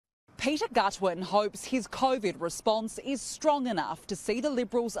Peter Gutwein hopes his COVID response is strong enough to see the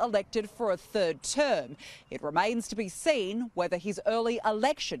Liberals elected for a third term. It remains to be seen whether his early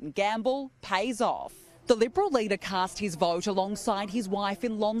election gamble pays off. The Liberal leader cast his vote alongside his wife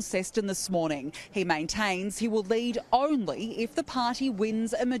in Launceston this morning. He maintains he will lead only if the party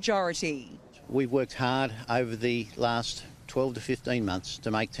wins a majority. We've worked hard over the last 12 to 15 months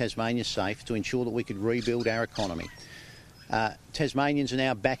to make Tasmania safe, to ensure that we could rebuild our economy. Tasmanians are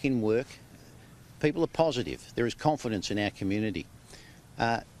now back in work. People are positive. There is confidence in our community.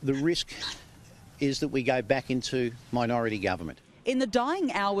 The risk is that we go back into minority government. In the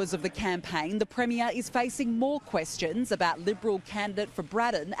dying hours of the campaign, the Premier is facing more questions about Liberal candidate for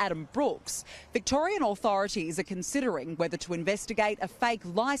Braddon, Adam Brooks. Victorian authorities are considering whether to investigate a fake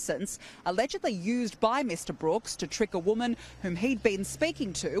licence allegedly used by Mr Brooks to trick a woman whom he'd been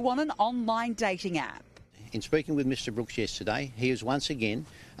speaking to on an online dating app. In speaking with Mr Brooks yesterday, he has once again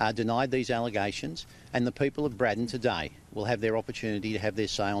denied these allegations, and the people of Braddon today will have their opportunity to have their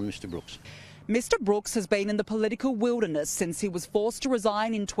say on Mr Brooks. Mr Brooks has been in the political wilderness since he was forced to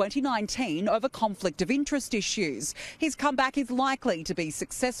resign in 2019 over conflict of interest issues. His comeback is likely to be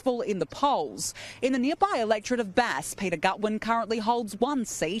successful in the polls. In the nearby electorate of Bass, Peter Gutwein currently holds one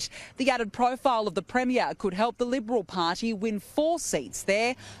seat. The added profile of the Premier could help the Liberal Party win 4 seats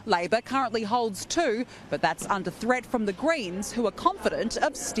there. Labor currently holds 2, but that's under threat from the Greens, who are confident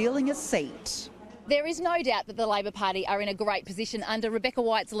of stealing a seat. There is no doubt that the Labor Party are in a great position under Rebecca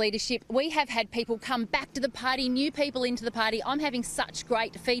White's leadership. We have had people come back to the party, new people into the party. I'm having such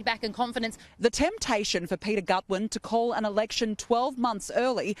great feedback and confidence. The temptation for Peter Gutwein to call an election 12 months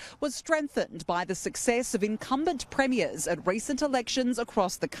early was strengthened by the success of incumbent premiers at recent elections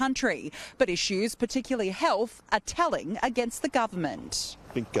across the country. But issues, particularly health, are telling against the government.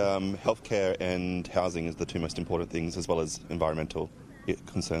 I think healthcare and housing is the 2 most important things, as well as environmental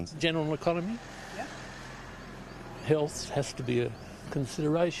concerns. General economy. Health has to be a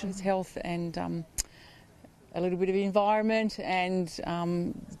consideration. It's health and a little bit of environment and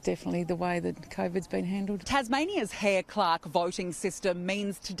definitely the way that COVID's been handled. Tasmania's Hare-Clark voting system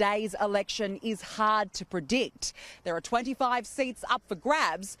means today's election is hard to predict. There are 25 seats up for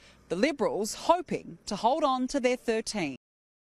grabs, the Liberals hoping to hold on to their 13.